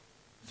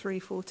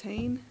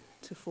3:14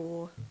 to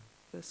 4,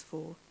 verse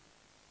 4.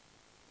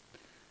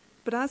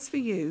 But as for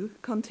you,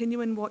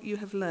 continue in what you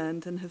have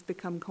learned and have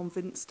become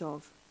convinced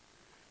of,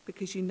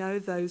 because you know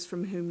those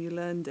from whom you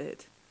learned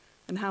it,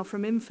 and how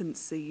from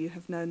infancy you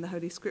have known the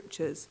Holy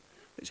Scriptures,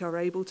 which are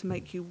able to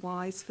make you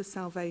wise for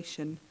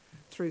salvation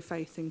through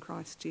faith in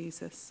Christ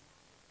Jesus.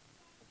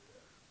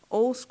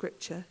 All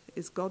Scripture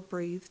is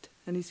God-breathed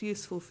and is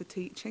useful for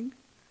teaching,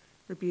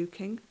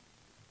 rebuking,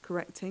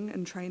 correcting,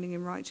 and training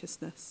in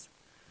righteousness,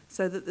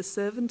 so that the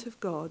servant of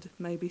God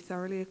may be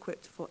thoroughly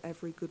equipped for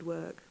every good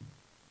work.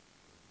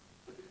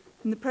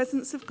 In the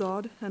presence of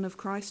God and of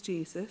Christ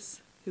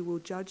Jesus, who will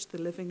judge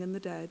the living and the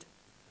dead,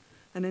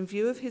 and in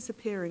view of his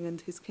appearing and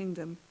his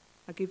kingdom,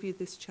 I give you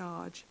this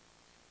charge.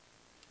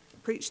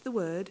 Preach the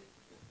word,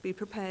 be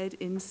prepared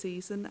in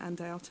season and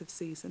out of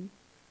season.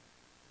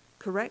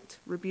 Correct,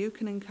 rebuke,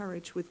 and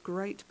encourage with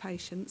great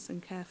patience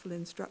and careful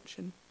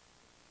instruction.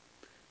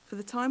 For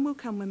the time will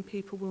come when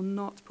people will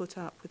not put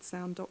up with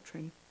sound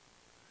doctrine.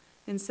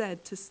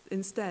 Instead,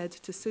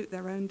 to suit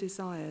their own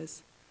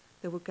desires,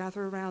 they will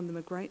gather around them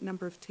a great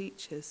number of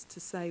teachers to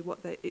say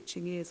what their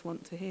itching ears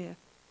want to hear.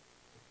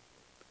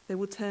 They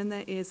will turn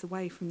their ears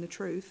away from the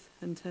truth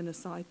and turn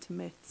aside to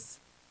myths.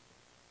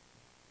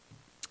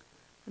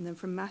 And then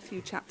from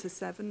Matthew chapter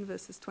 7,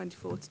 verses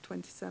 24 to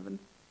 27.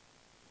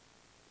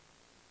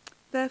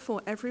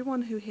 Therefore,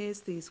 everyone who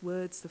hears these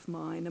words of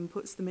mine and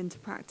puts them into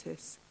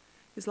practice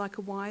is like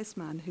a wise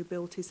man who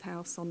built his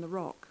house on the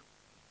rock.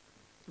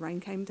 The rain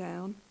came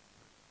down,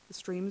 the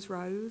streams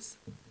rose,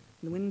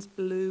 and the winds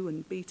blew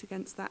and beat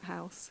against that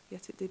house,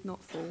 yet it did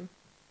not fall,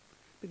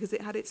 because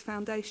it had its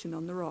foundation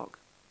on the rock.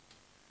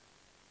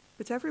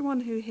 But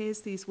everyone who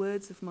hears these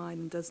words of mine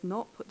and does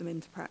not put them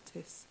into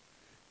practice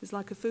is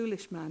like a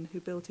foolish man who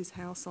built his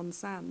house on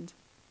sand.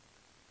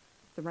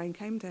 The rain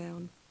came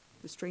down,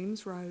 the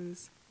streams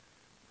rose,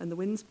 and the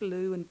winds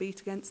blew and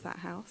beat against that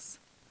house,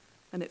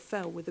 and it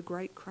fell with a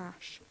great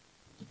crash.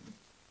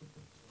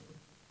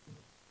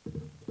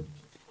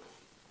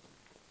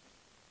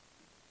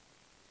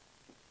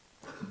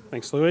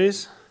 Thanks,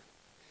 Louise.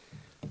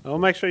 I'll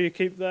make sure you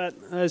keep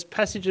those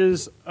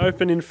passages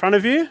open in front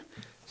of you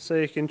so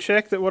you can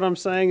check that what I'm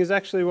saying is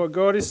actually what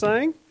God is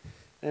saying.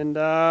 And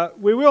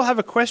we will have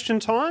a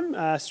question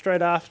time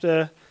straight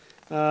after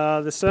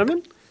the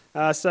sermon.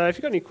 So if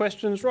you've got any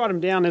questions, write them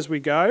down as we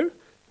go.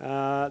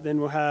 Then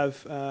we'll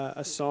have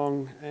a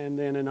song and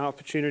then an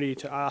opportunity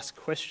to ask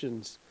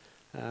questions,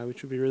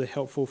 which will be really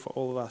helpful for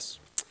all of us.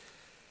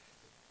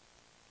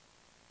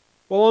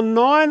 Well, on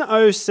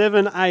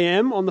 9:07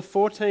 a.m. on the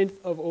 14th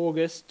of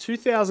August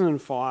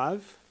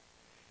 2005,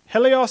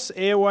 Helios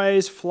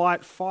Airways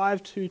Flight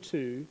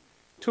 522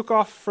 took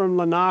off from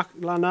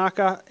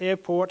Larnaca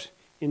Airport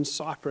in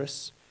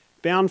Cyprus,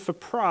 bound for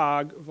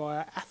Prague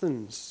via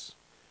Athens.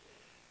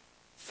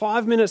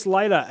 5 minutes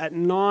later, at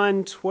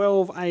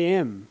 9:12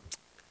 a.m.,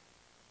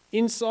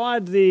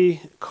 inside the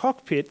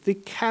cockpit, the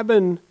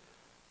cabin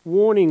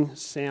warning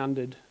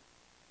sounded.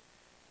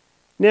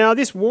 Now,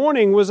 this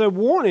warning was a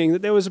warning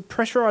that there was a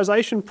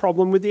pressurization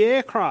problem with the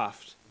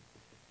aircraft.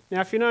 Now,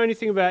 if you know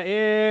anything about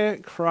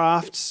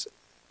aircrafts,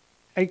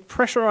 a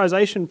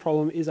pressurization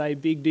problem is a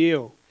big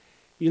deal.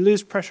 You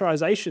lose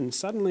pressurization,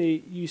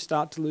 suddenly you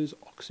start to lose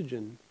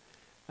oxygen.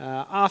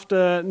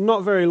 After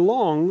not very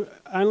long,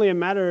 only a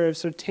matter of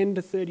sort of 10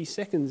 to 30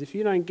 seconds, if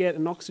you don't get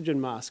an oxygen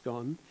mask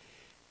on,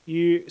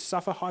 you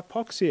suffer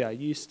hypoxia,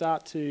 you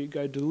start to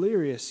go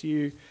delirious,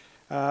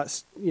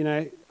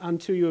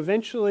 until you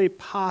eventually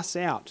pass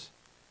out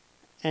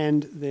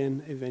and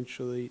then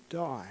eventually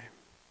die.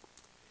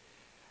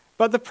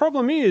 But the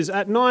problem is,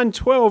 at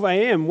 9:12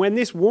 a.m., when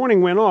this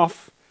warning went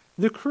off,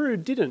 the crew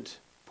didn't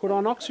put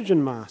on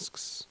oxygen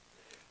masks.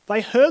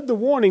 They heard the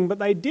warning, but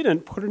they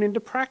didn't put it into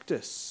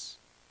practice.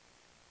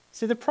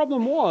 See, the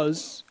problem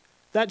was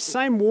that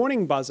same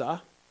warning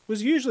buzzer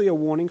was usually a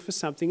warning for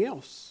something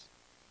else.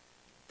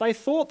 They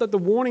thought that the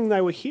warning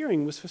they were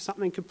hearing was for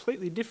something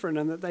completely different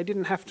and that they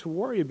didn't have to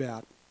worry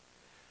about.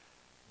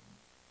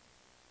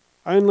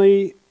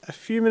 Only a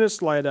few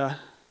minutes later,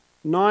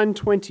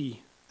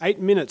 9:20, 8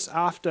 minutes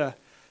after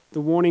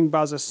the warning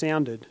buzzer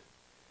sounded,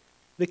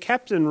 the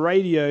captain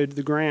radioed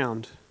the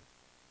ground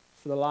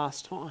for the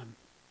last time.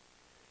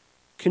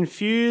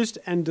 Confused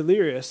and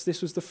delirious,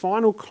 this was the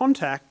final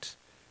contact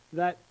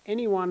that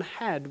anyone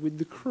had with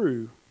the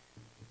crew.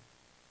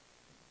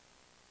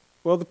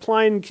 Well, the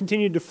plane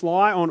continued to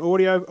fly on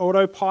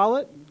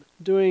autopilot,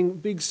 doing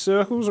big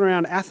circles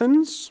around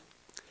Athens.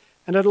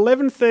 And at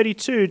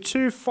 11:32,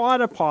 two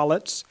fighter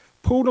pilots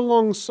pulled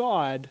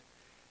alongside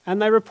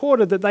and they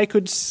reported that they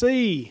could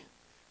see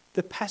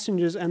the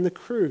passengers and the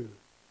crew.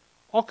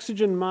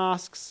 Oxygen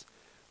masks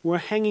were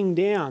hanging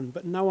down,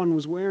 but no one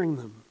was wearing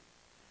them.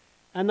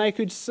 And they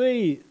could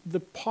see the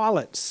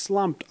pilot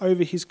slumped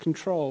over his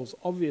controls,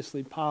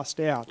 obviously passed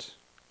out.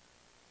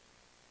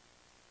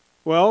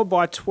 Well,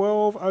 by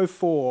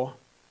 12:04,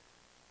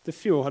 the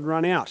fuel had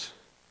run out.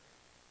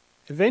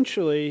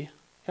 Eventually,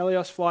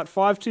 Helios Flight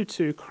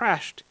 522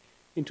 crashed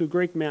into a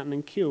Greek mountain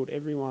and killed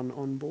everyone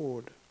on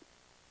board.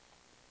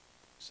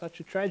 Such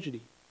a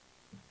tragedy.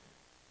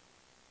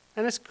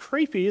 And it's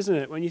creepy, isn't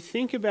it, when you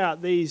think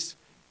about these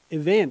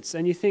events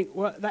and you think,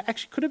 well, that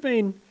actually could have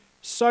been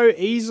so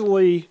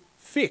easily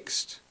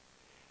fixed.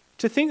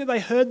 To think that they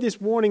heard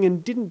this warning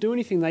and didn't do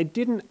anything, they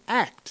didn't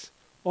act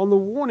on the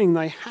warning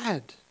they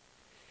had.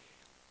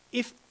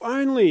 If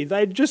only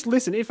they'd just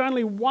listened, if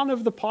only one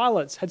of the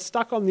pilots had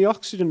stuck on the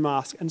oxygen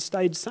mask and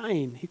stayed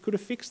sane, he could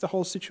have fixed the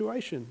whole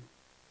situation.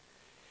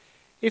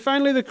 If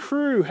only the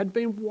crew had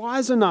been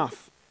wise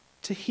enough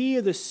to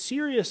hear the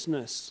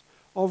seriousness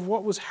of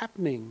what was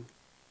happening,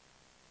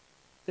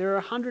 there are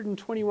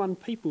 121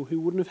 people who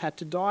wouldn't have had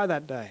to die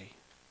that day.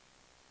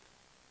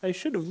 They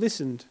should have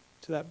listened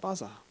to that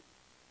buzzer.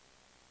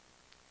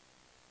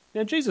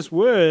 Now, Jesus'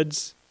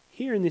 words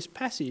here in this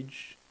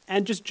passage,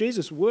 and just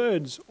Jesus'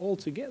 words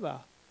altogether,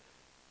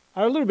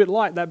 are a little bit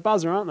like that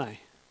buzzer, aren't they?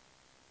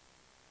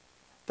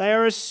 They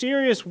are a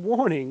serious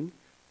warning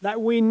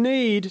that we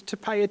need to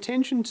pay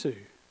attention to.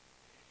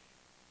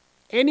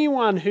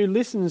 Anyone who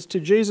listens to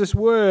Jesus'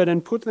 word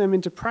and puts them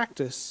into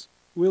practice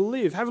will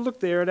live. Have a look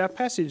there at our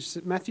passage,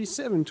 Matthew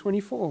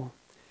 7:24.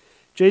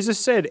 Jesus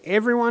said,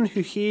 "Everyone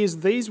who hears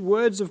these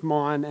words of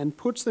mine and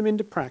puts them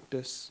into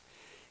practice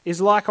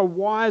is like a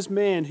wise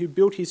man who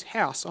built his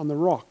house on the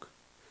rock.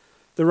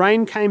 The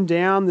rain came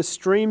down, the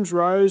streams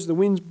rose, the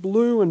winds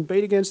blew and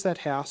beat against that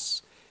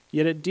house,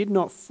 yet it did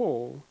not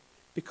fall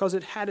because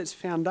it had its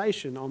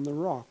foundation on the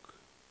rock."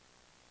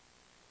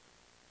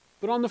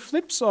 But on the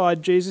flip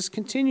side, Jesus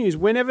continues,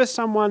 whenever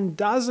someone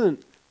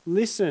doesn't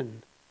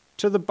listen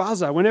to the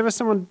buzzer, whenever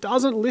someone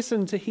doesn't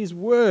listen to his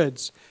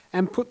words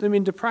and put them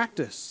into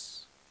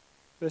practice.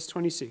 Verse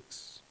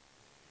 26.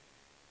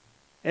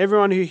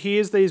 "Everyone who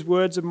hears these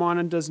words of mine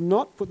and does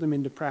not put them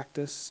into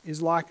practice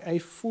is like a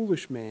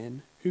foolish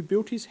man who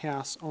built his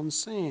house on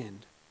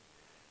sand.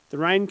 The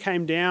rain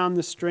came down,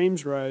 the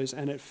streams rose,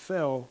 and it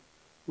fell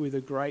with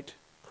a great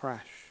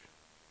crash."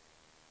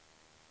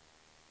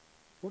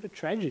 What a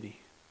tragedy.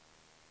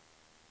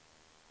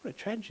 What a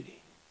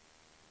tragedy.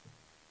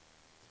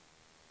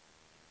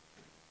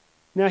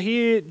 Now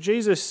here,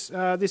 Jesus,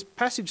 this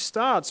passage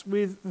starts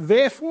with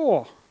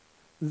therefore,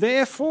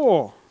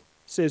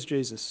 says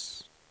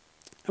Jesus.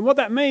 And what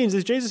that means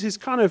is Jesus is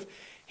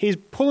he's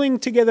pulling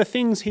together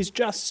things he's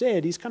just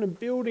said. He's kind of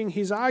building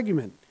his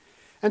argument.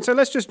 And so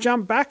let's just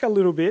jump back a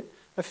little bit,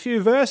 a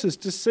few verses,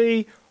 to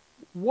see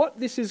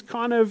what this is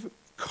kind of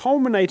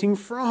culminating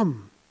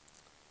from.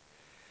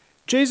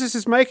 Jesus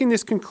is making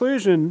this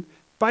conclusion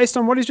based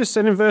on what he's just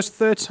said in verse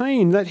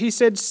 13, that he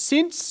said,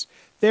 since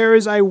there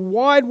is a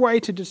wide way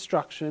to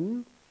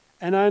destruction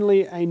and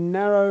only a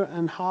narrow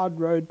and hard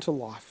road to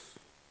life.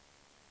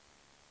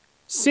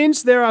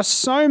 Since there are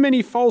so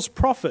many false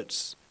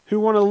prophets who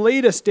want to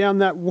lead us down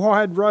that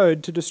wide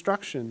road to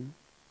destruction,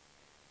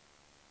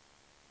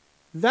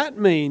 that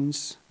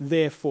means,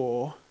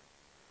 therefore,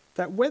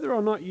 that whether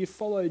or not you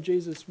follow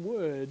Jesus'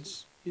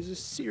 words is a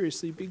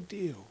seriously big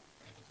deal.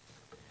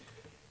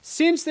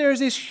 Since there is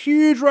this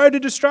huge road to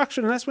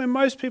destruction, and that's where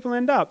most people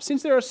end up,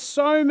 since there are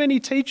so many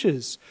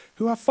teachers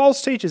who are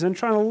false teachers and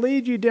trying to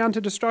lead you down to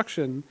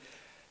destruction,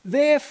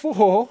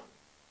 therefore,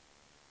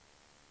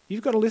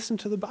 you've got to listen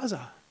to the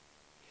buzzer.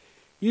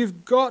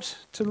 You've got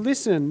to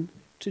listen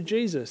to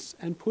Jesus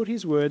and put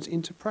his words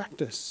into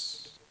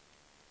practice.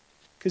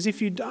 Because if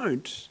you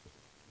don't,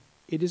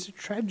 it is a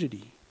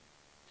tragedy.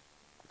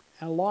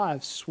 Our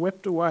lives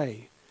swept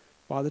away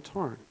by the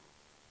torrent.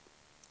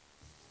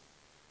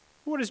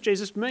 What does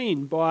Jesus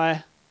mean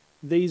by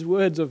these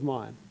words of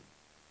mine?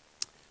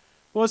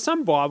 Well,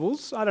 some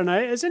Bibles, I don't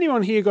know, has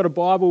anyone here got a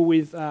Bible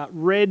with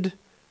red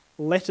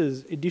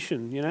letters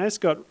edition? You know, it's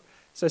got,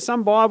 so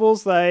some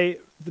Bibles, the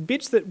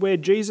bits that where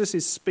Jesus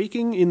is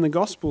speaking in the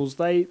Gospels,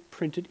 they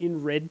print it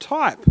in red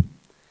type.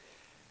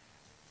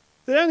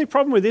 The only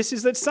problem with this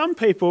is that some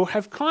people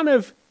have kind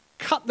of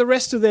cut the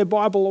rest of their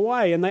Bible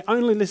away and they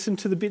only listen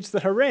to the bits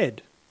that are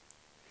red.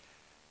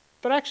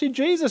 But actually,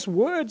 Jesus'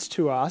 words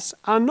to us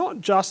are not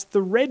just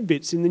the red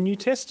bits in the New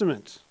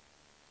Testament.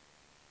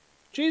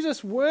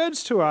 Jesus'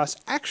 words to us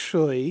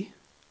actually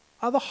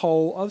are the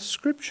whole of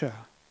Scripture.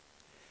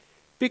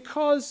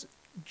 Because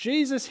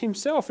Jesus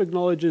himself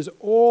acknowledges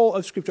all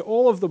of Scripture,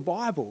 all of the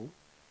Bible,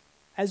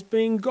 as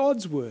being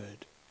God's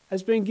word,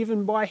 as being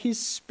given by his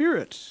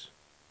Spirit.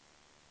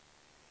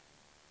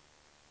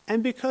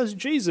 And because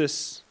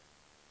Jesus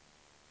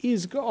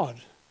is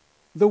God,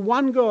 the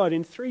one God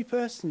in three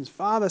persons,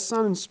 Father,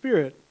 Son, and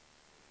Spirit,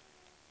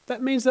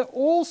 that means that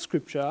all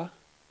Scripture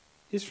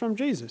is from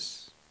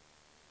Jesus.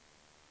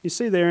 You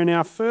see there in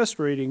our first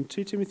reading,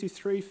 2 Timothy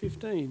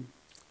 3:15.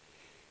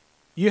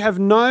 You have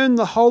known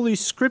the Holy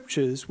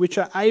Scriptures, which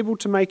are able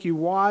to make you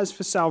wise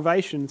for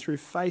salvation through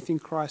faith in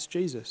Christ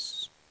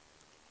Jesus.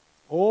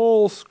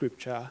 All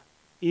Scripture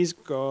is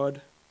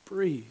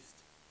God-breathed.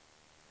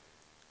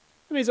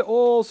 That means that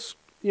all,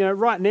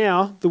 right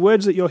now, the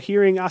words that you're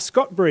hearing are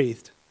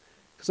Scott-breathed.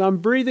 Because I'm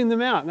breathing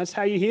them out, and that's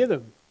how you hear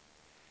them.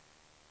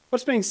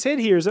 What's being said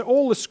here is that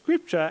all the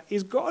Scripture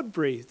is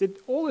God-breathed.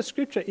 All the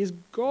Scripture is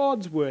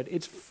God's word.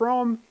 It's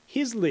from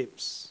his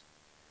lips,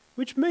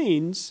 which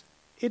means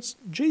it's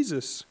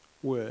Jesus'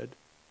 word.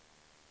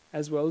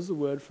 as well as the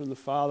word from the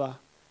Father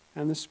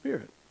and the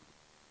Spirit.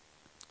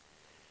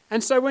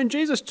 And so when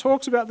Jesus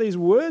talks about these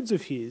words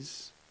of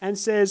his and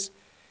says,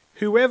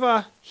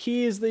 whoever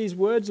hears these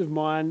words of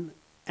mine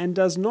and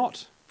does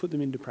not put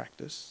them into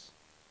practice,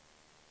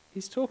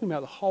 he's talking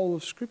about the whole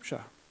of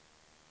Scripture.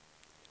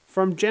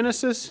 From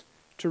Genesis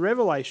to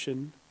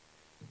Revelation,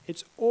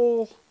 it's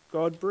all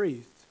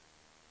God-breathed.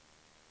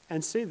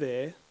 And see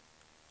there,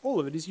 all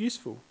of it is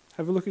useful.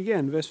 Have a look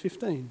again, verse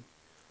 15.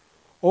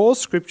 All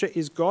Scripture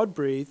is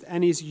God-breathed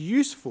and is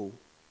useful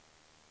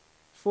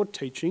for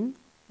teaching,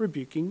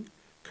 rebuking,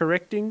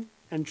 correcting,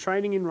 and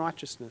training in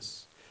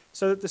righteousness,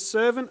 so that the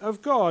servant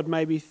of God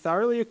may be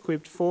thoroughly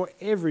equipped for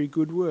every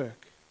good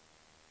work.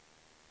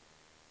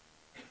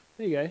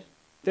 There you go.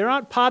 There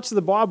aren't parts of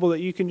the Bible that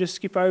you can just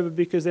skip over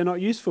because they're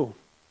not useful.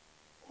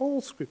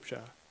 All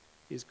Scripture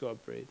is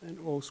God-breathed and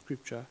all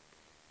Scripture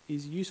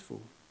is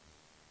useful.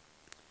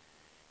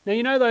 Now,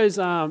 you know those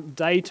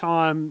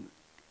daytime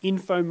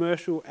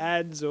infomercial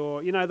ads,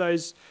 or you know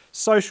those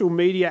social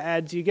media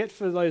ads you get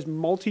for those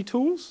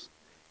multi-tools?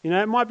 You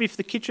know, it might be for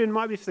the kitchen, it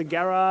might be for the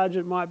garage,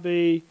 it might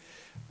be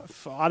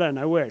for, I don't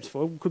know where it's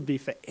for. It could be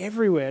for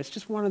everywhere. It's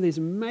just one of these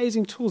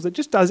amazing tools that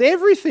just does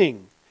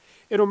everything.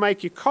 It'll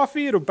make your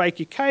coffee, it'll bake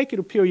your cake,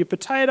 it'll peel your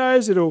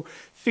potatoes, it'll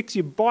fix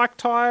your bike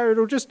tyre,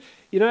 it'll just,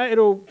 you know,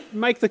 it'll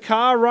make the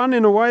car run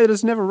in a way that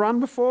has never run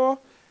before.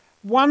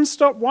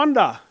 One-stop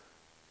wonder.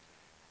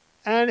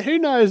 And who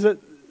knows that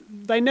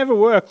they never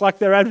work like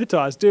they're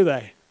advertised, do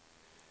they?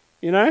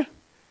 You know?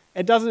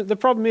 It doesn't. The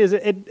problem is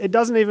it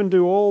doesn't even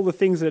do all the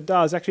things that it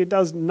does. Actually, it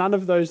does none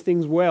of those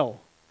things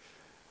well.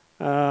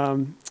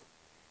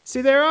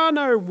 See, there are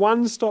no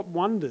one-stop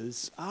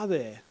wonders, are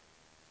there?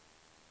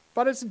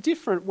 But it's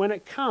different when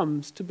it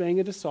comes to being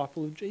a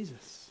disciple of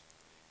Jesus.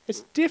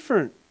 It's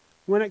different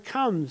when it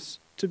comes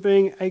to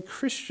being a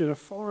Christian, a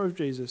follower of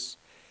Jesus,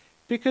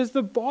 because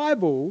the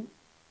Bible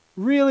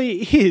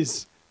really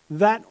is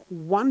that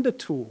wonder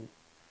tool,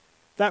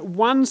 that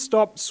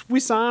one-stop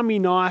Swiss Army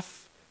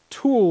knife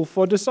tool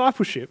for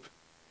discipleship,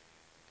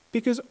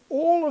 because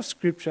all of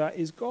Scripture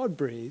is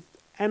God-breathed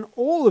and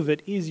all of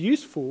it is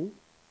useful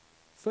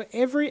for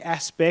every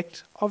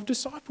aspect of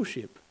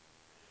discipleship,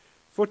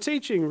 for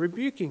teaching,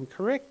 rebuking,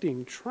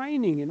 correcting,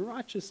 training in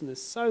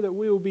righteousness, so that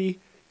we will be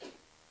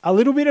a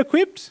little bit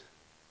equipped,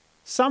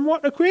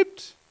 somewhat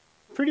equipped,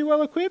 pretty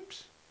well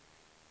equipped.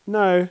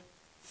 No,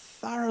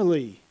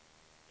 thoroughly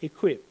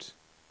equipped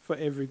for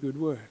every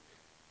good work.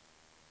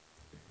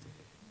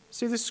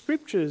 See, the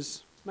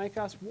Scriptures make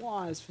us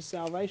wise for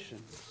salvation.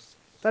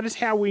 That is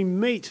how we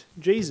meet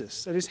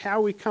Jesus. That is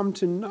how we come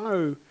to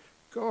know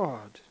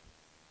God.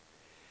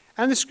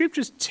 And the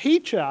Scriptures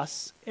teach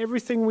us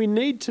everything we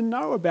need to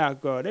know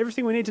about God,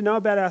 everything we need to know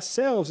about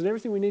ourselves, and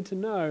everything we need to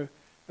know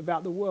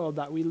about the world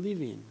that we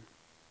live in.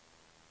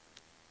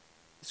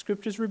 The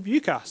Scriptures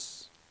rebuke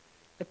us.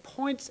 It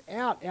points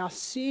out our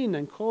sin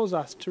and calls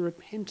us to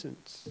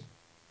repentance.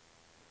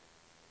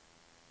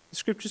 The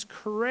Scriptures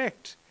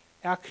correct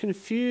our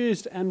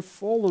confused and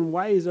fallen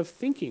ways of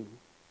thinking.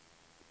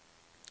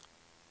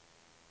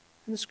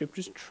 And the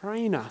Scriptures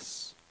train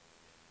us.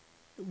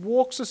 It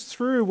walks us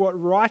through what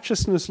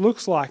righteousness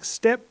looks like,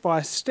 step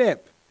by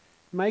step,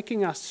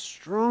 making us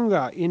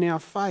stronger in our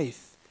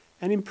faith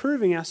and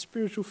improving our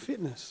spiritual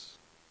fitness.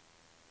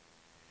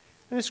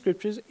 And the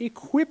Scriptures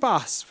equip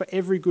us for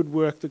every good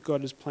work that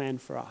God has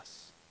planned for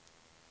us.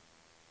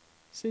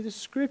 See, the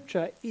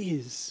Scripture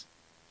is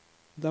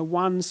the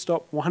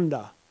one-stop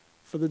wonder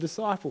for the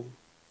disciple.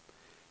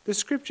 The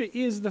Scripture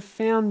is the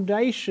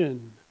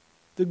foundation,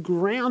 the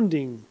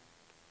grounding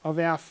of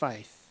our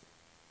faith.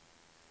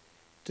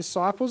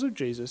 Disciples of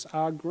Jesus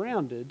are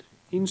grounded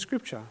in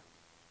Scripture.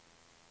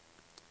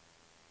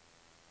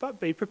 But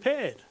be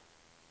prepared.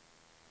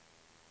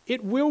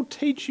 It will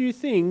teach you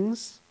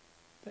things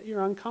that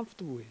you're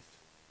uncomfortable with.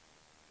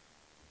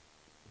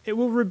 It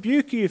will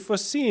rebuke you for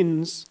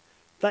sins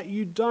that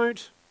you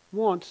don't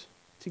want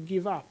to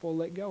give up or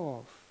let go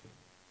of.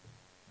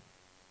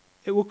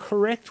 It will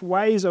correct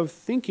ways of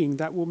thinking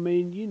that will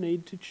mean you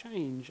need to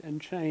change,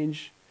 and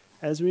change,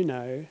 as we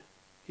know,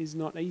 is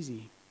not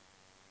easy.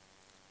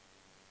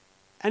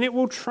 And it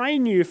will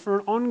train you for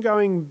an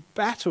ongoing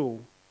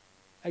battle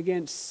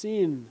against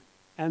sin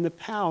and the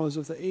powers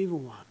of the evil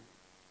one.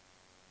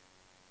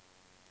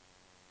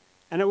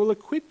 And it will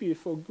equip you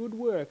for good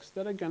works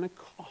that are going to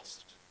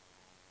cost.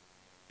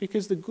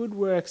 Because the good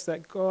works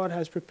that God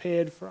has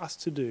prepared for us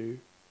to do,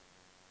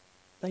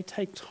 they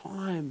take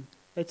time,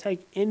 they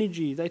take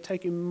energy, they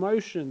take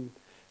emotion,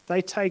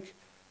 they take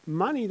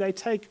money, they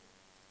take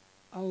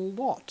a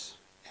lot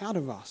out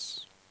of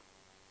us.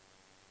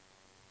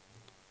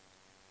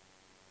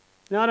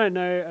 Now, I don't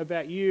know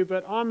about you,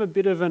 but I'm a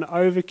bit of an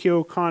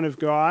overkill kind of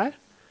guy.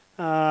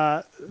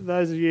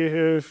 Those of you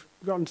who've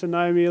gotten to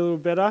know me a little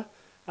better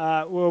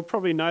will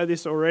probably know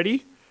this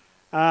already.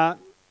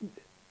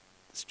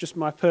 It's just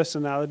my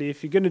personality.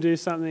 If you're going to do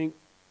something,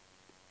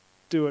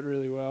 do it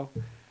really well.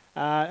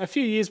 A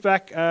few years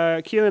back,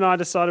 Keely and I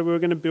decided we were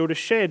going to build a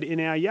shed in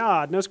our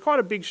yard. And it was quite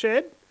a big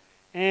shed.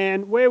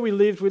 And where we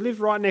lived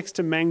right next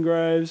to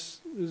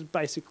mangroves. It was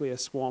basically a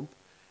swamp.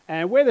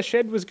 And where the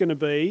shed was going to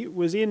be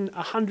was in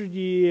a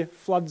 100-year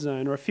flood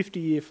zone or a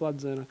 50-year flood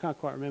zone. I can't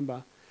quite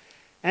remember.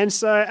 And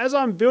so as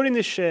I'm building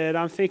this shed,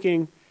 I'm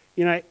thinking,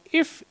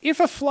 if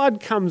a flood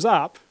comes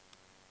up,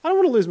 I don't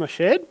want to lose my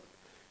shed.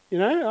 I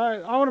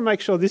want to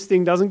make sure this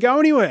thing doesn't go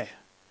anywhere.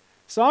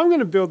 So I'm going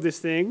to build this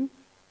thing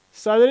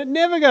so that it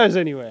never goes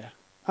anywhere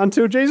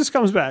until Jesus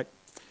comes back.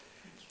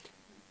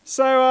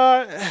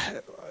 So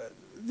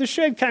the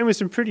shed came with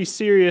some pretty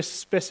serious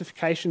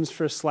specifications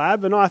for a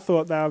slab, and I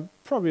thought they were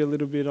probably a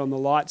little bit on the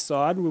light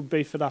side. We'll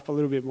beef it up a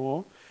little bit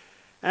more.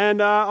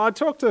 And I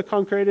talked to the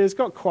concreters,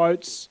 got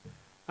quotes.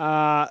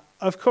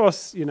 Of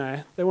course,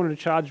 they wanted to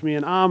charge me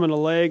an arm and a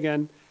leg,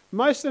 and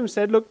most of them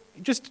said, look,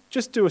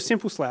 just do a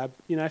simple slab.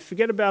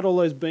 Forget about all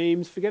those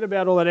beams, forget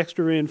about all that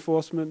extra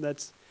reinforcement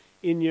that's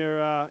in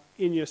your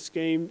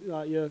scheme,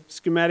 your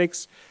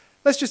schematics.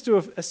 Let's just do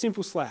a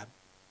simple slab.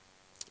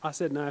 I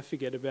said, no,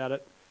 forget about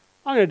it.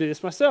 I'm going to do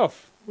this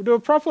myself. We'll do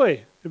it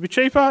properly. It'll be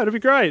cheaper, it'll be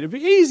great, it'll be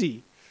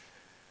easy.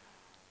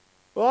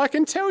 Well, I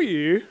can tell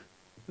you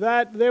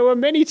that there were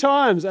many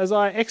times as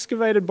I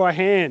excavated by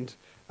hand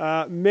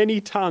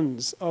many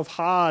tons of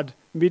hard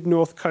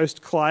mid-north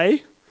coast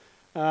clay,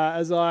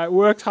 as I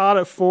worked hard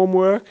at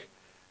formwork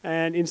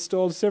and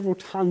installed several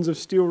tons of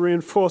steel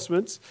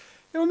reinforcements.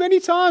 There were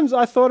many times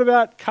I thought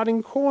about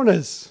cutting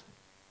corners.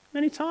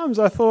 Many times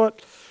I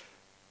thought,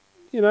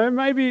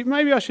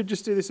 maybe I should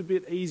just do this a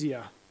bit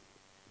easier.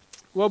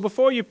 Well,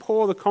 before you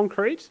pour the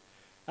concrete,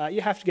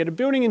 you have to get a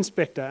building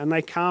inspector, and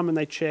they come and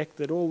they check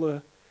that all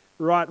the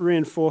right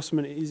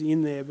reinforcement is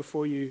in there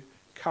before you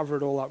cover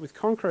it all up with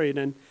concrete.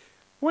 And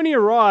when he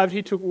arrived,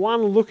 he took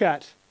one look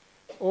at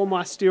all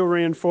my steel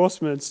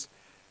reinforcements,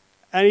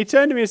 and he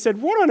turned to me and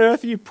said, what on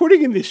earth are you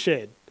putting in this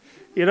shed?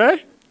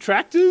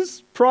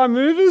 Tractors, prime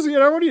movers,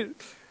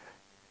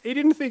 He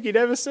didn't think he'd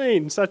ever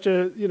seen such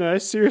a,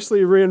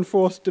 seriously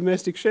reinforced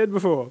domestic shed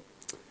before.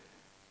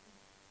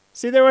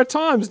 See, there were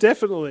times,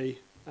 definitely,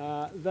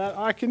 that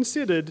I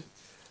considered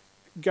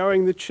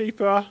going the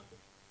cheaper,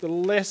 the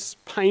less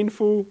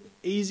painful,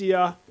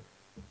 easier,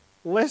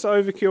 less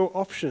overkill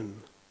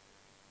option.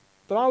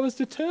 But I was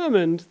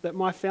determined that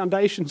my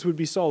foundations would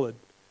be solid.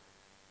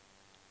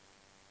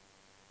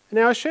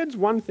 Now, a shed's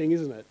one thing,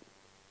 isn't it?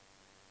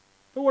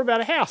 But what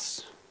about a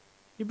house?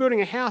 You're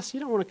building a house, you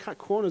don't want to cut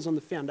corners on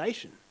the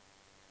foundation.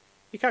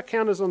 You cut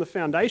corners on the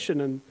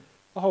foundation and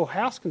the whole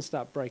house can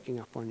start breaking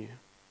up on you.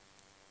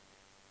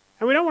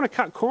 And we don't want to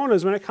cut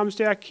corners when it comes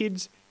to our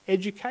kids'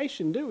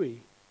 education, do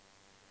we?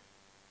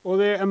 Or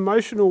their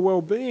emotional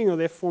well-being or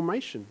their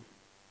formation.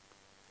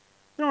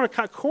 We don't want to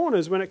cut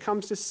corners when it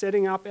comes to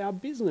setting up our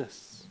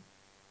business.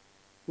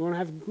 We want to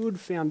have a good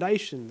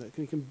foundation that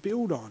we can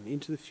build on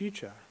into the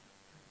future.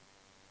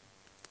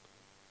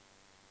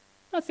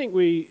 I think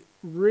we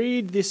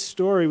read this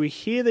story, we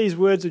hear these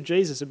words of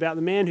Jesus about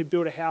the man who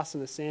built a house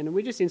in the sand, and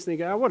we just instantly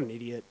go, oh, what an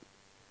idiot.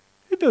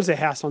 Who builds a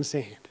house on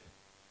sand?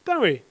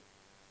 Don't we?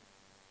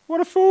 What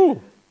a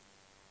fool.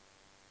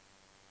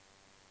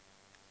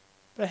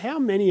 But how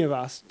many of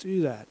us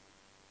do that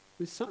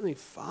with something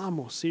far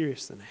more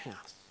serious than a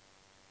house?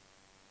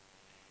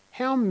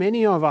 How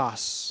many of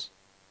us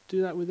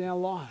do that with our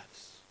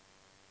lives,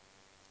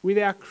 with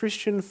our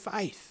Christian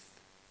faith?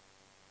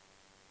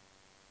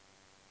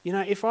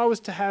 If I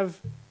was to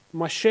have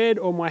my shed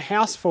or my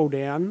house fall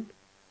down,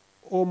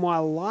 or my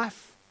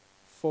life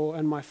fall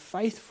and my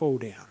faith fall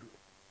down,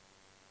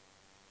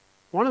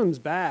 one of them's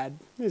bad,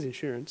 there's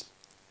insurance.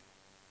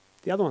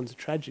 The other one's a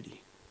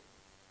tragedy.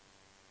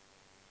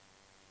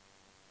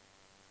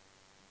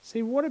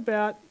 See, what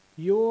about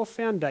your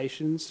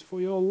foundations for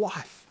your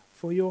life,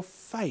 for your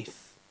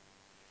faith?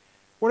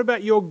 What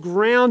about your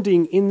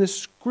grounding in the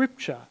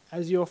Scripture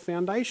as your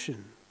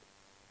foundation?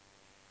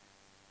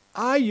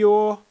 Are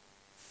your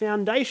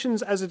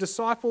foundations as a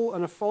disciple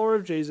and a follower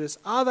of Jesus,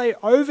 are they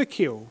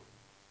overkill?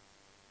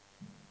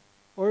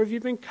 Or have you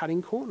been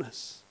cutting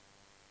corners?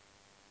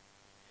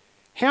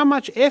 How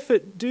much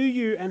effort do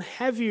you and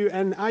have you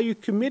and are you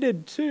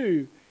committed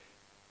to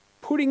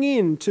putting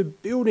into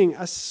building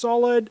a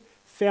solid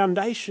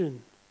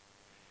foundation?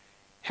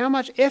 How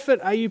much effort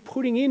are you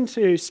putting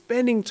into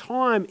spending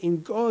time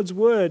in God's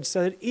Word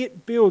so that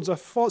it builds a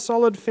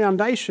solid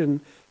foundation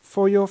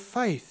for your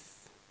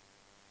faith?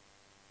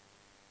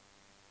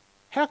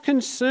 How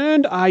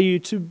concerned are you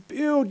to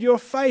build your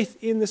faith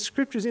in the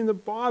Scriptures, in the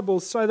Bible,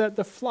 so that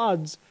the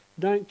floods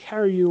don't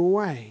carry you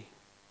away?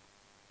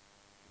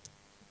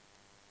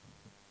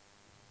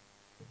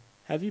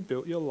 Have you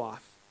built your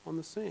life on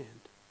the sand?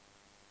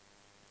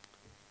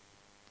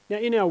 Now,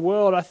 in our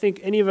world, I think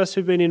any of us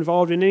who've been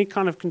involved in any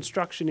kind of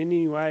construction in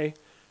any way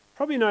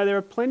probably know there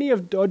are plenty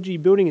of dodgy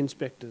building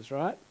inspectors,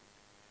 right?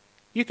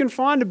 You can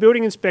find a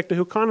building inspector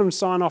who'll kind of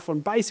sign off on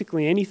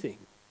basically anything.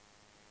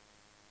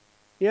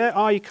 Yeah,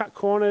 oh, you cut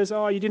corners,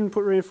 oh, you didn't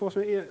put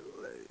reinforcement. Yeah.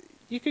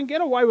 You can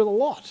get away with a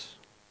lot.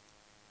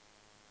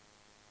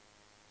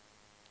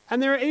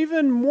 And there are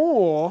even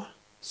more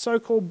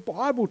so-called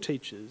Bible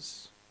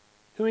teachers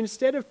who,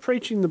 instead of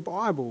preaching the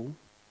Bible,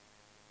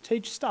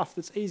 teach stuff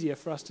that's easier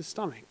for us to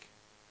stomach.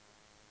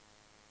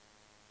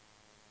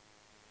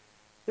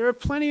 There are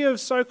plenty of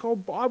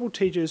so-called Bible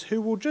teachers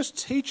who will just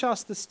teach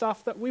us the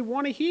stuff that we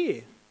want to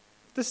hear,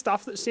 the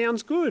stuff that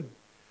sounds good,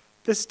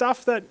 the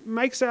stuff that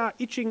makes our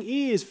itching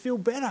ears feel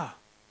better.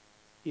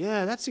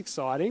 Yeah, that's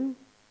exciting.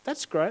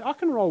 That's great. I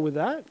can roll with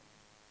that.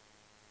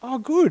 Oh,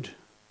 good.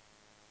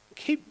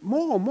 Keep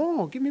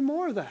more. Give me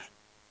more of that.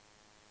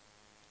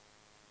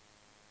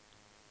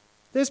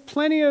 There's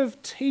plenty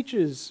of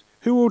teachers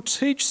who will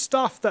teach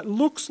stuff that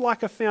looks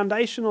like a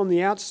foundation on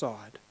the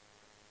outside,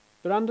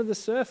 but under the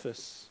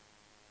surface,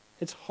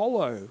 it's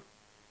hollow,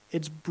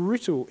 it's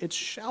brittle, it's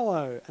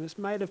shallow, and it's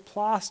made of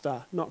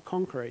plaster, not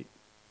concrete.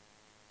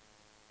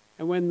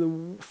 And when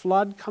the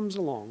flood comes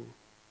along,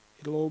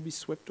 it'll all be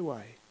swept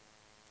away.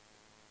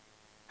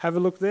 Have a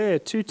look there,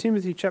 2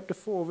 Timothy chapter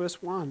 4,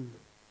 verse 1.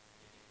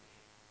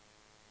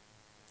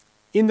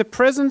 In the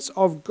presence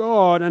of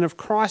God and of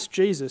Christ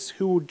Jesus,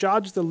 who will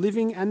judge the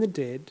living and the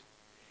dead,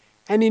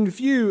 and in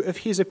view of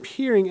his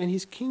appearing and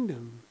his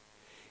kingdom.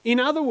 In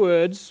other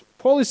words,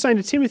 Paul is saying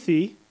to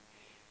Timothy,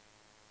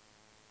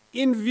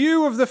 in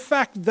view of the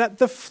fact that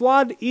the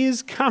flood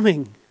is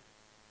coming,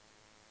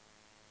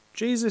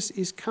 Jesus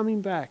is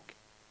coming back.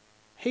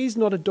 He's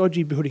not a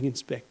dodgy building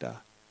inspector.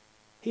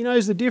 He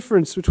knows the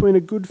difference between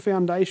a good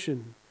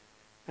foundation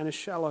and a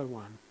shallow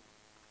one.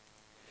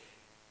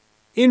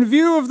 In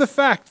view of the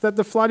fact that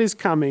the flood is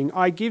coming,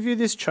 I give you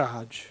this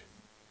charge.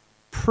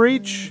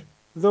 Preach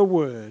the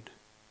word.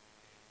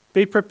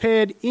 Be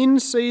prepared in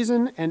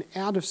season and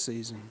out of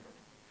season.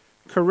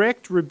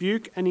 Correct,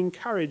 rebuke, and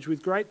encourage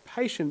with great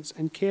patience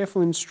and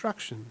careful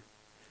instruction.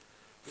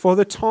 For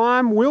the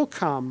time will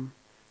come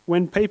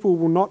when people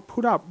will not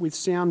put up with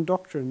sound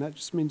doctrine. That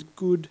just means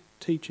good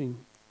teaching.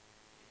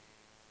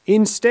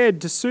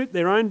 Instead, to suit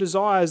their own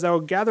desires, they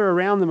will gather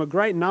around them a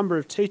great number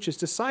of teachers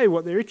to say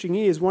what their itching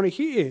ears want to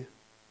hear.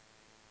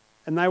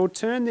 And they will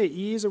turn their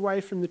ears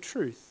away from the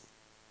truth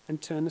and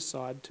turn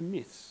aside to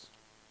myths.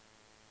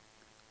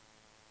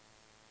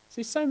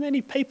 See, so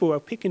many people will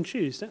pick and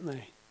choose, don't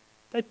they?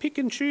 They pick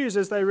and choose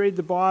as they read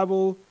the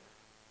Bible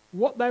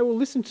what they will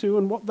listen to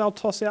and what they'll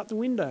toss out the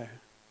window.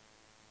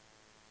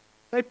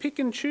 They pick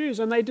and choose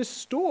and they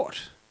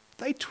distort.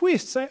 They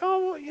twist, say,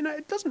 oh, well,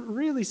 it doesn't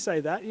really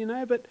say that,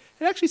 but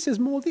it actually says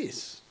more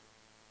this.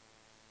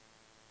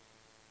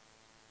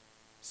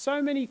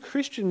 So many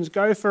Christians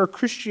go for a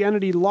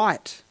Christianity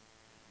light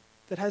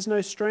that has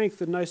no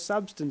strength and no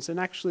substance and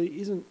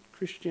actually isn't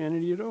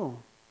Christianity at all.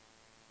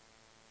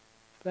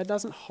 That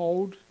doesn't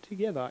hold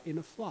together in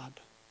a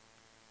flood.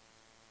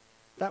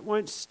 That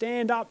won't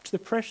stand up to the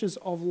pressures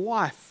of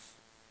life,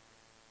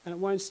 and it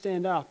won't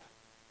stand up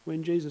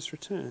when Jesus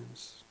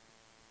returns.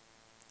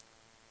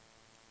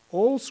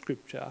 All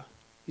Scripture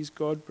is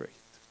God-breathed.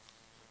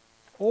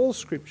 All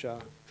Scripture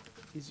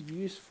is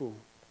useful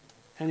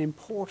and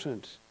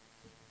important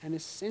and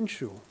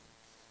essential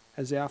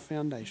as our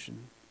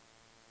foundation.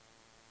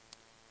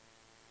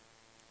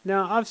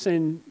 Now, I've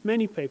seen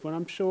many people, and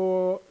I'm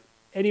sure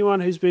anyone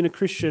who's been a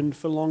Christian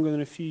for longer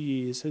than a few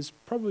years has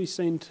probably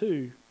seen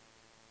too,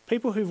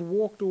 people who've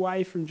walked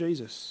away from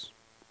Jesus.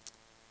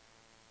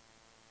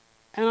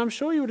 And I'm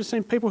sure you would have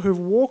seen people who've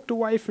walked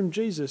away from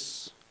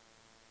Jesus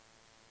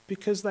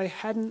because they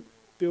hadn't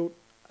built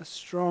a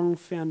strong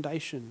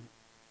foundation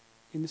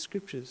in the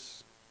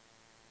Scriptures.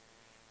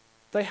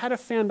 They had a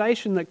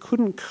foundation that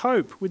couldn't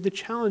cope with the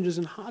challenges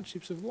and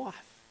hardships of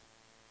life.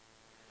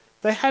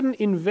 They hadn't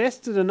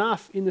invested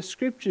enough in the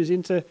Scriptures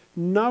into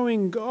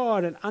knowing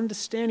God and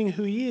understanding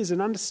who He is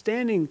and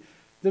understanding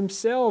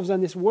themselves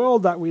and this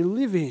world that we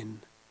live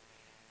in.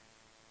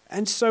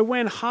 And so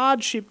when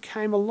hardship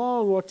came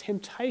along or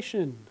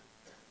temptation,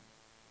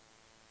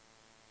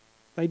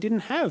 they didn't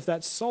have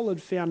that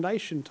solid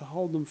foundation to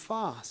hold them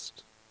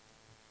fast.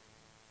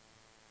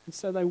 And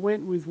so they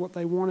went with what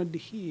they wanted to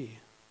hear.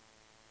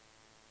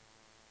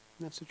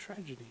 And that's a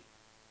tragedy.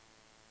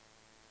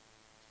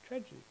 It's a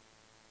tragedy.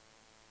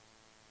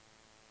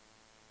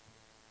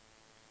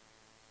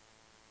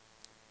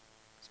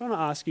 So I want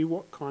to ask you,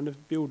 what kind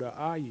of builder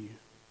are you?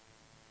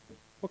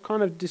 What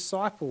kind of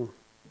disciple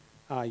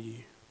are you?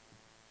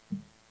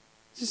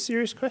 It's a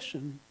serious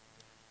question.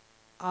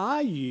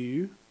 Are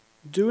you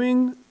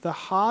doing the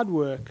hard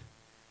work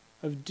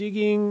of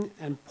digging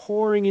and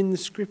pouring in the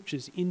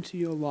Scriptures into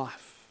your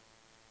life?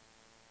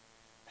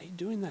 Are you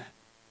doing that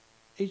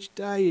each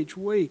day, each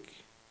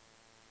week?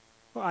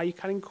 Or are you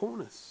cutting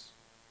corners?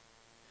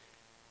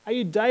 Are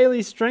you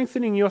daily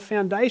strengthening your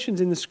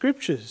foundations in the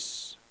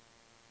Scriptures?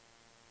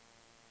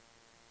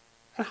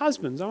 And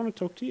husbands, I want to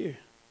talk to you.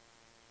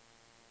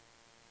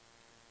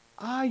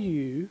 Are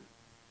you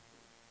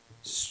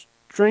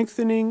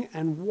strengthening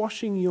and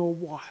washing your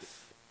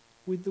wife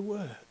with the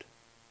Word,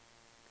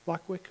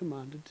 like we're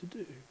commanded to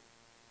do?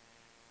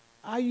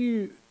 Are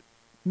you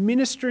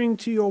ministering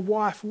to your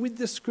wife with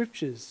the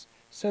Scriptures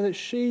so that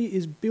she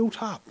is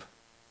built up?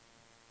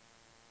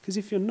 Because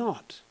if you're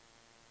not,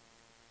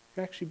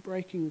 you're actually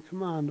breaking the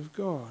command of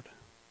God.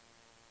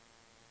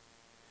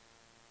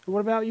 And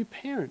what about you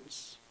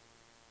parents?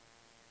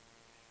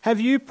 Have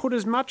you put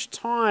as much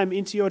time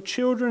into your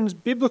children's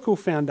biblical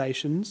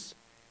foundations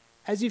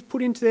as you've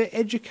put into their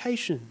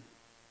education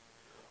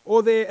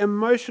or their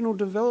emotional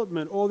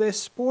development or their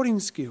sporting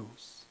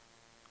skills?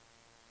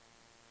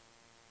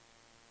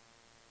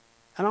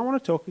 And I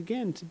want to talk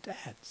again to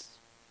dads,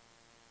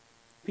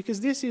 because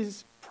this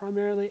is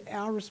primarily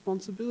our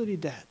responsibility,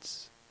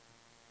 dads.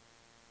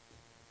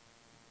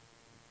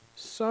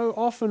 So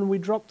often we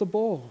drop the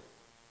ball.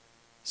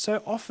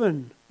 So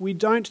often we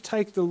don't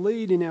take the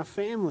lead in our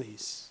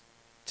families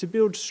to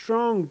build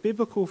strong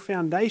biblical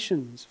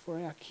foundations for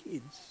our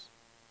kids.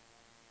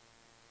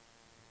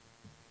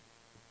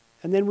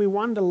 And then we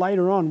wonder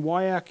later on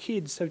why our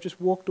kids have just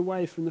walked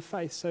away from the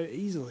faith so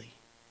easily.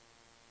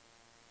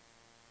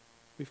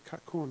 We've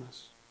cut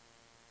corners.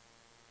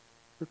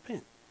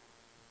 Repent.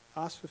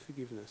 Ask for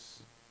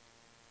forgiveness.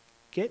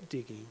 Get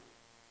digging.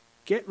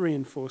 Get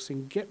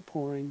reinforcing. Get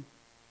pouring.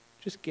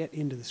 Just get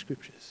into the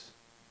scriptures.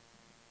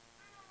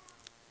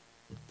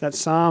 That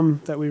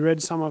psalm that we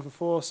read some of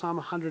before, Psalm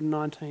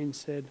 119,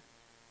 said,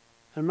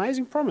 an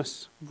amazing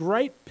promise,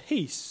 great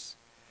peace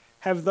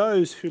have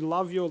those who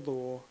love your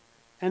law,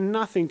 and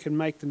nothing can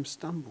make them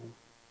stumble.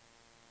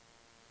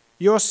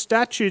 Your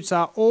statutes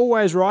are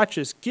always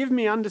righteous. Give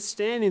me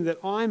understanding that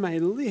I may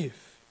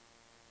live.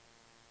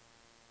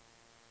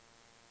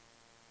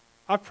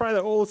 I pray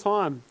that all the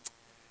time.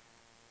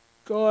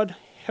 God,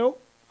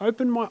 help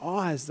open my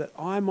eyes that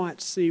I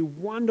might see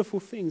wonderful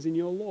things in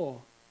your law.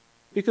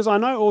 Because I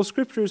know all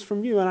scripture is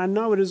from you, and I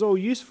know it is all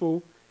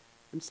useful,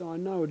 and so I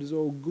know it is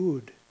all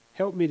good.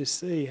 Help me to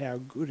see how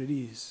good it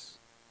is.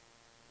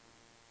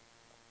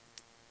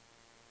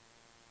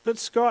 But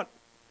Scott,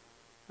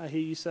 I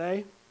hear you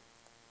say,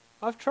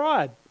 I've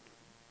tried.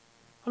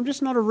 I'm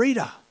just not a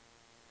reader.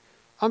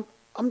 I'm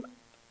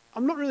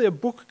not really a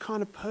book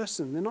kind of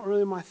person. They're not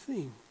really my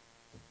thing.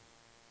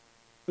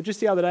 But just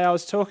the other day I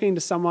was talking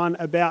to someone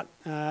about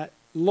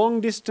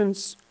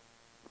long-distance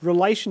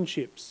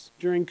relationships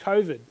during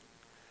COVID.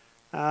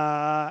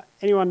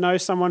 Anyone know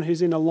someone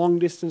who's in a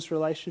long-distance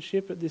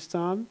relationship at this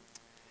time?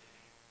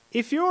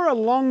 If you're a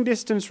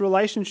long-distance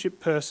relationship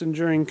person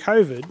during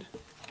COVID,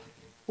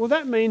 well,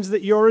 that means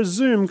that you're a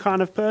Zoom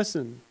kind of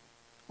person,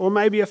 or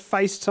maybe a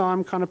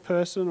FaceTime kind of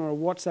person, or a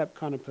WhatsApp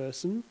kind of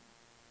person.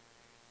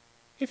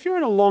 If you're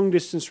in a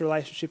long-distance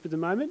relationship at the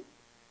moment,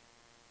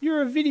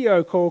 you're a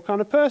video call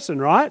kind of person,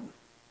 right?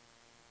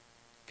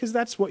 Because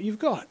that's what you've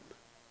got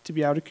to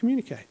be able to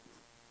communicate.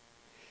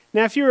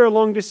 Now, if you were a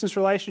long-distance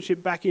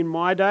relationship back in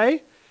my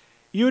day,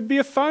 you would be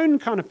a phone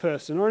kind of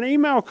person or an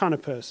email kind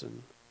of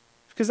person,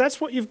 because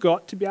that's what you've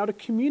got to be able to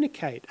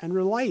communicate and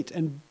relate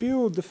and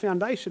build the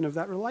foundation of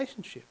that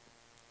relationship.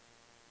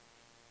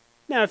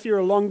 Now, if you're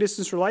a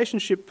long-distance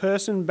relationship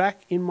person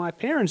back in my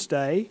parents'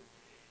 day,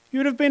 you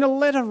would have been a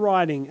letter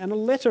writing and a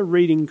letter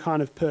reading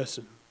kind of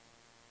person,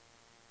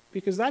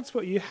 because that's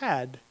what you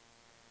had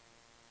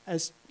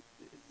as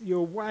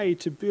your way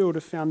to build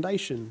a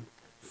foundation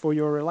for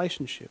your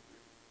relationship.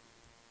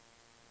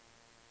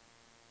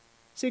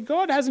 See,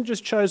 God hasn't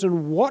just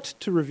chosen what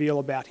to reveal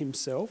about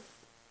himself,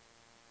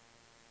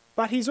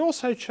 but he's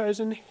also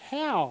chosen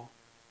how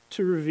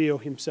to reveal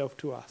himself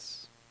to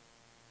us.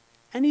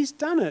 And he's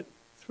done it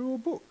through a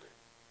book.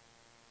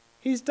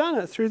 He's done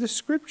it through the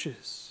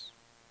scriptures.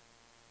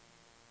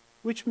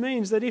 Which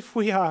means that if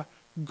we are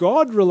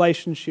God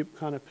relationship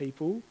kind of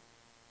people,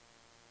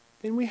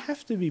 then we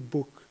have to be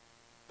book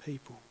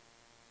people.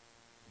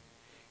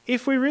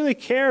 If we really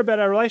care about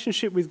our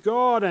relationship with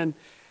God, and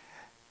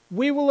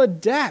we will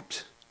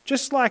adapt,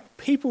 just like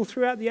people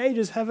throughout the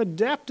ages have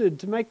adapted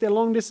to make their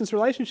long-distance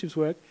relationships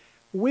work,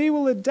 we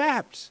will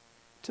adapt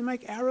to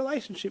make our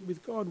relationship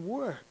with God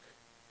work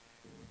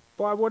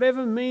by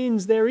whatever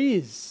means there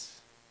is.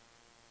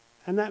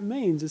 And that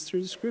means is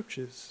through the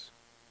scriptures.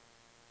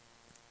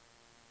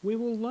 We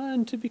will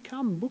learn to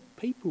become book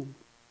people.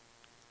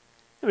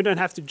 And we don't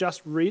have to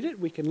just read it,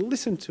 we can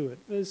listen to it.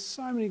 There's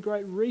so many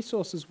great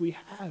resources we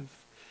have.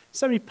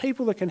 So many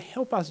people that can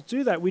help us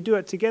do that. We do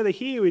it together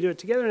here, we do it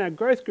together in our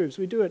growth groups,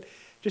 we do it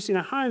just in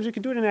our homes, we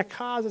can do it in our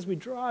cars as we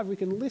drive, we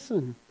can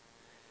listen.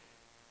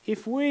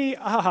 If we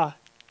are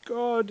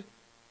God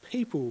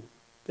people,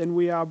 then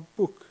we are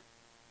book,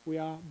 we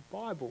are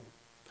Bible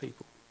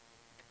people.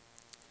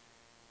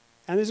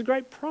 And there's a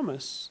great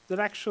promise that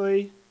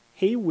actually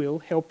he will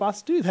help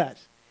us do that.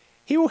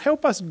 He will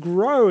help us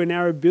grow in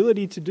our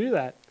ability to do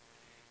that.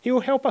 He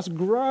will help us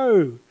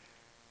grow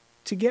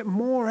to get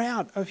more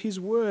out of his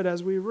word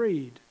as we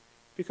read,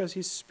 because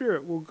his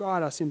Spirit will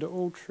guide us into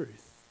all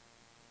truth.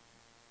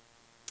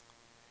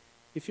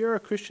 If you're a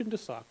Christian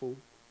disciple,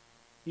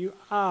 you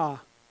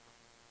are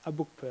a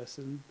book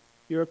person.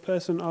 You're a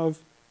person of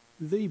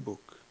the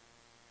book.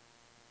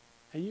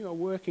 And you are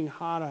working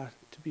harder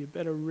to be a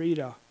better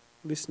reader,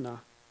 listener,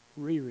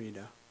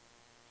 rereader.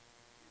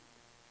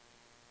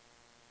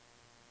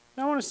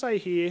 Now I want to say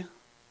here,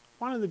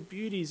 one of the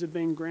beauties of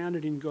being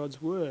grounded in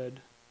God's word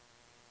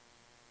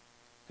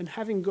and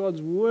having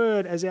God's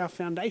word as our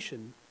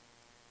foundation,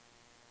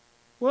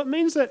 well, it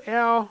means that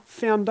our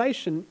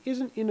foundation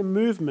isn't in a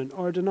movement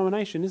or a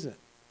denomination, is it?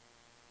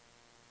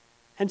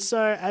 And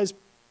so as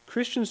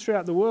Christians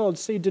throughout the world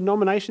see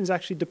denominations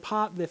actually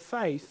depart their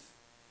faith,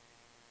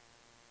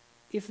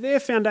 if their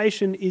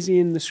foundation is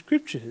in the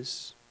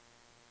Scriptures,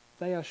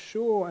 they are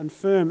sure and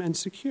firm and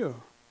secure.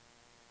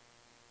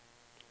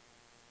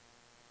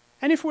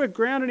 And if we're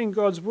grounded in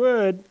God's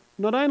Word,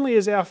 not only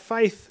is our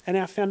faith and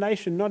our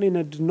foundation not in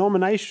a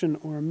denomination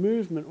or a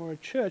movement or a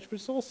church, but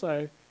it's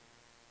also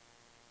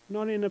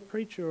not in a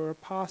preacher or a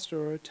pastor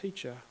or a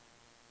teacher.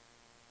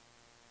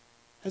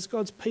 As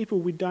God's people,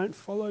 we don't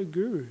follow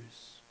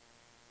gurus.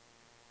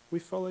 We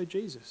follow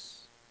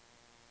Jesus.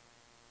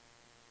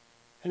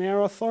 And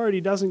our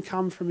authority doesn't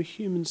come from a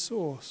human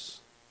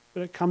source,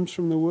 but it comes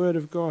from the Word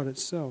of God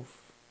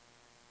itself.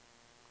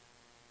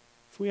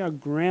 If we are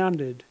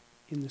grounded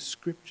in the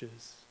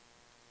Scriptures,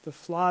 the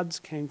floods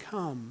can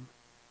come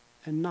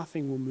and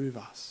nothing will move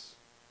us.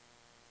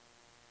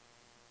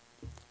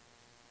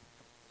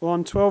 Well,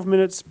 on 12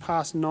 minutes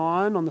past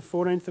 9 on the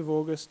 14th of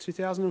August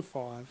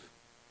 2005,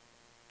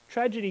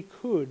 tragedy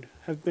could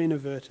have been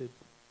averted.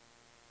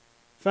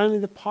 If only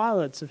the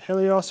pilots of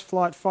Helios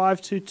Flight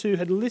 522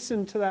 had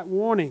listened to that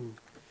warning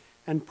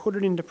and put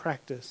it into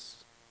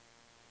practice,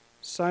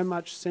 so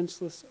much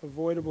senseless,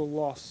 avoidable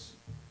loss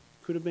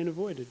could have been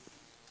avoided.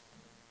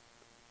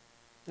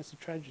 That's a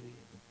tragedy.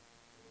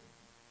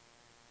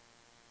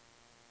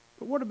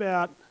 But what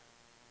about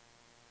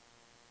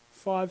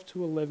 5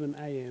 to 11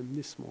 a.m.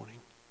 this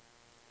morning?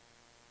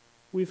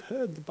 We've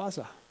heard the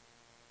buzzer.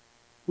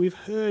 We've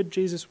heard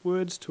Jesus'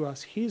 words to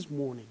us, his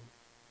warning.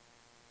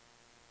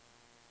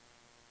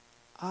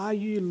 Are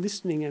you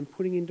listening and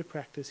putting into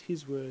practice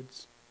his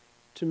words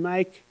to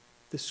make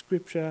the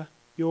Scripture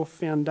your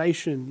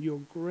foundation, your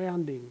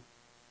grounding,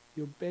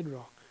 your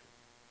bedrock?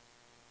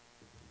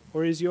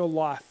 Or is your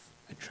life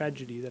a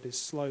tragedy that is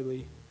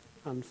slowly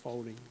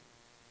unfolding?